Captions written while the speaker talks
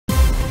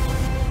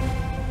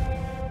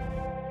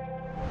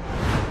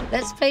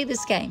Let's play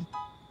this game.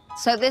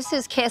 So this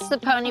is Kiss the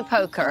Pony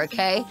Poker,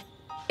 okay?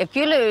 If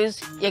you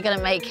lose, you're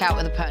gonna make out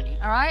with the pony.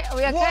 All right? Are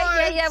we okay?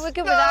 What? Yeah, we're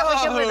good with that.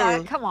 We're good with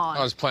that. Come on.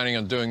 I was planning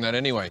on doing that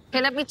anyway.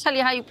 Okay, let me tell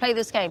you how you play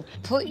this game.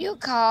 Put your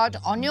card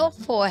on your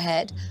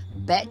forehead,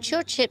 bet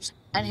your chips,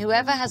 and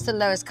whoever has the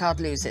lowest card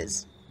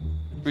loses.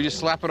 We just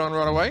slap it on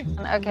right away?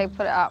 Okay,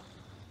 put it up.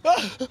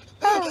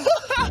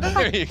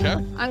 There you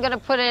go. I'm gonna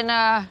put in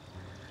 8.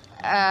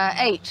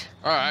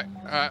 All right.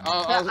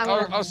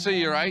 I'll see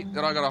your 8,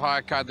 that I got a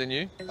higher card than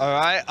you. All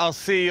right, I'll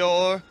see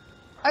your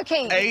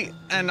Okay. 8,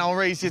 and I'll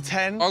raise your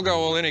 10. I'll go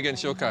all in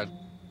against your card.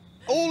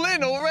 All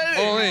in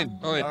already? All in,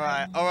 all in.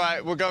 All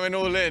right, we're going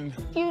all in.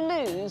 If you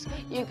lose,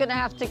 you're gonna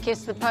have to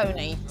kiss the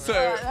pony. So...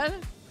 All right,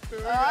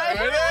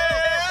 then.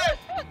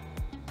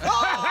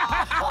 All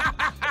right.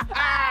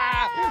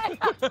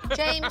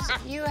 James,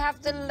 you have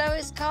the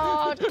lowest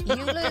card. You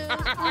lose.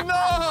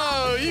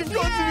 No, you've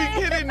got to be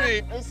kidding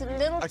me. It's a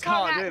little I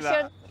tongue can't do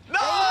action. that.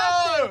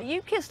 No!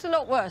 You kissed a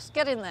lot worse.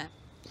 Get in there.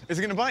 Is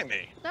it going to bite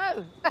me?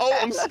 No. Oh,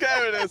 I'm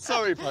scared of it.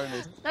 Sorry,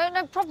 ponies. No,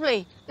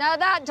 probably. Now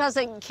that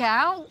doesn't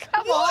count.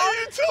 Come What on. are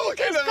you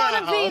talking It's about?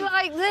 gotta be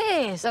like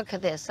this. Look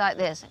at this, like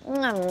this.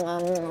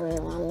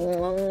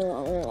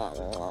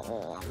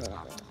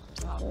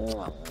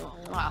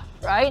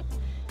 Right?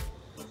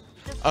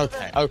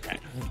 Okay.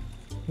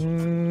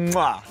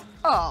 Mwah.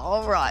 Oh,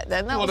 all right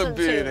then. That What a wasn't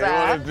beauty, too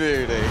bad. what a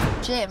beauty.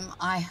 Jim,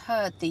 I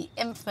heard the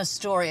infamous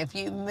story of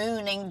you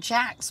mooning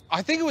Jax.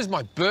 I think it was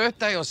my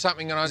birthday or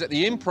something, and I was at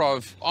the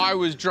Improv. I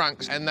was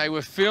drunk, and they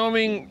were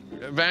filming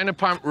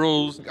Vanderpump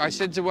Rules. I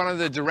said to one of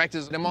the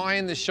directors, am I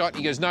in the shot?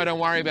 He goes, no, don't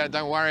worry about it,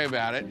 don't worry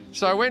about it.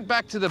 So I went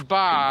back to the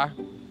bar,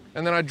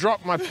 and then I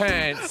dropped my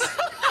pants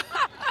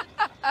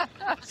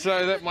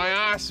so that my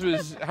ass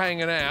was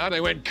hanging out.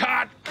 They went,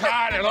 cut,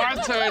 and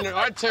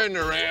I turned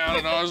around,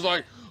 and I was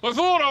like, I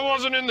thought I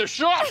wasn't in the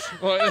shot,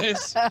 like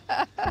this.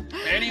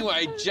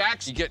 Anyway,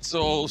 Jax gets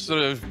all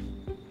sort of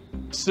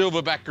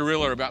silverback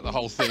gorilla about the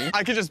whole thing.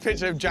 I could just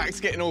picture Jax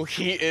getting all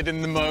heated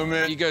in the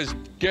moment. He goes,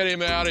 get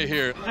him out of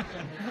here.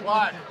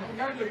 What?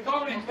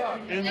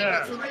 In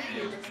there.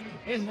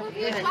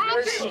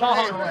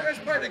 Let's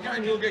play the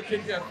game, you'll get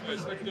kicked out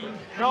first. Let's do it.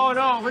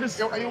 No, we're just...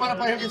 You want to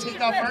play who gets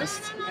kicked out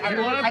first?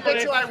 I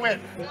bet you I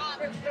win.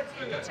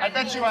 I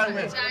bet you I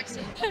win.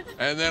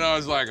 And then I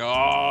was like,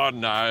 oh,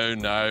 no,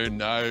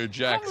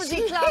 Jax.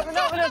 Comedy club, we're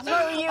not gonna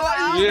throw you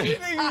out. You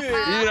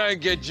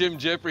don't get Jim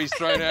Jefferies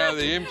thrown out of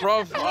the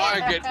Improv. I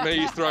get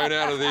me thrown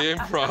out of the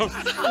Improv.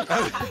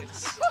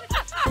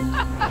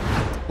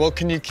 Well,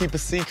 can you keep a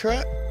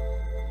secret?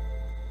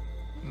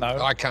 No.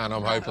 I can't,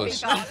 I'm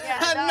hopeless. No,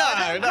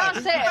 That's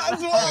it.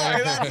 That's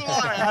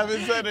why I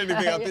haven't said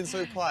anything. I've been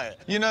so quiet.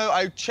 You know,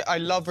 I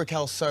love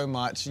Raquel so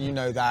much. You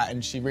know that,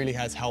 and she really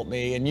has helped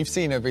me. And you've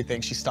seen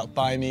everything she stuck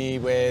by me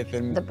with,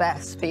 and The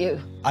best for you.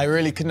 I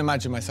really couldn't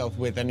imagine myself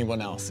with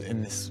anyone else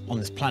on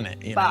this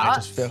planet. You know, I But?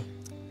 just feel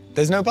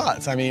there's no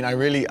buts. I mean,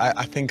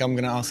 I think I'm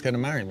gonna ask her to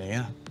marry me.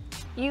 Yeah.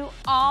 You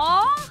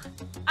are?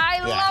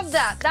 I Yes. love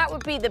that. That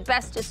would be the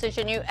best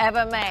decision you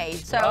ever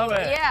made. So, Love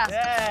it. yeah.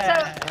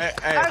 Yeah.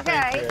 Hey, Okay.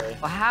 thank you.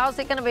 Well, how's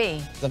it gonna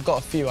be? I've got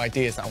a few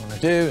ideas that I want to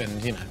do,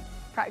 and you know.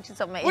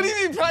 Practice on me. What do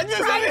you mean practice?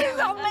 Practice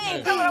on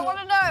me. Come on, I want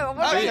to know. I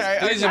wanna Okay, make-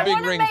 Here's a I big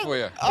wanna ring make- for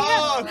you.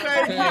 Oh,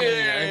 thank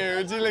There you.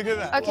 Would you look at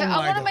that? Okay, Oh I my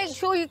want to God. make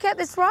sure you get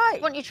this right.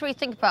 I want you to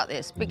rethink about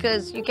this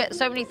because you get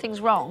so many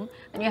things wrong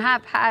and you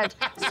have had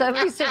so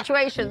many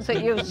situations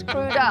that you've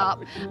screwed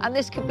up, and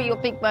this could be your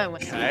big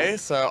moment. Okay,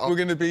 so we're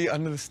going to be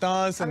under the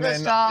stars, and Under the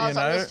then stars, you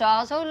know. under the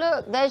stars. Oh,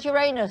 look, there's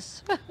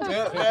Uranus. Yeah,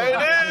 there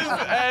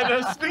it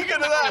is. And speaking of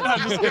that, no,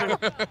 I'm just kidding.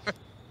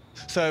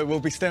 So we'll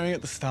be staring at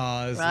the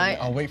stars. Right.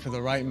 And I'll wait for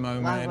the right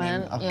moment.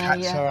 Moment, And I'll yeah, catch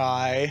yeah. her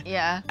eye.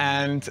 Yeah.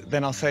 And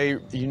then I'll say,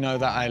 you know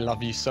that I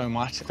love you so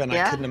much. Then I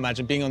Yeah. couldn't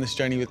imagine being on this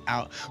journey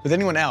with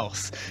anyone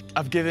else.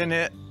 I've given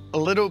it a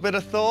little bit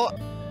of thought.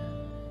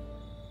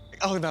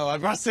 Oh no, I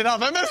messed it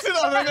up. I messed it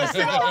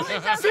up.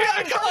 See,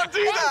 I can't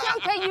do that.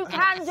 It's okay, you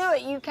can do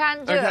it. You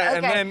can do Okay, it.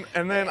 Okay.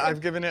 and then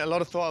I've given it a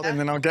lot of thought, and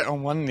then I'll get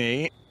on one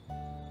knee.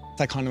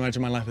 I can't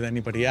imagine my life with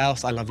anybody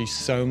else. I love you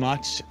so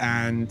much,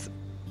 and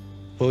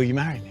will you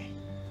marry me?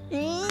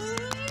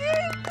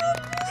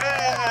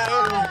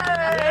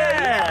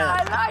 Yeah,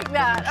 I like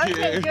that. Thank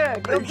Okay, you. good. You're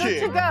Thank good you.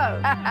 to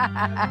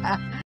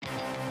go.